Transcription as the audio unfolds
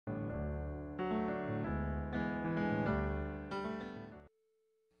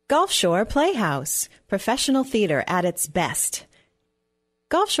Gulfshore Playhouse, professional theater at its best.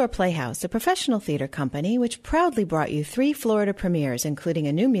 Gulfshore Playhouse, a professional theater company which proudly brought you 3 Florida premieres, including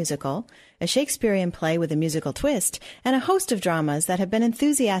a new musical, a Shakespearean play with a musical twist, and a host of dramas that have been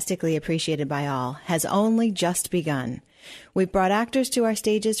enthusiastically appreciated by all, has only just begun. We've brought actors to our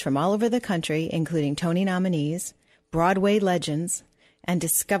stages from all over the country, including Tony nominees, Broadway legends, and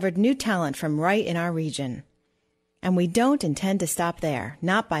discovered new talent from right in our region. And we don't intend to stop there,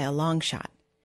 not by a long shot.